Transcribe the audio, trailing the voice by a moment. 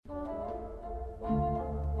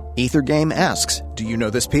Ethergame asks, do you know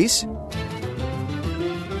this piece?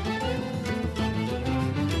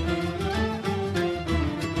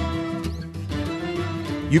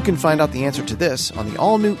 You can find out the answer to this on the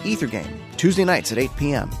all-new Ethergame, Tuesday nights at 8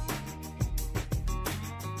 p.m.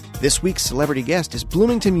 This week's celebrity guest is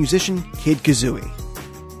Bloomington musician Kid Kazooie.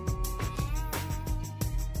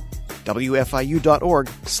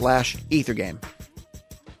 WFIU.org/Ethergame.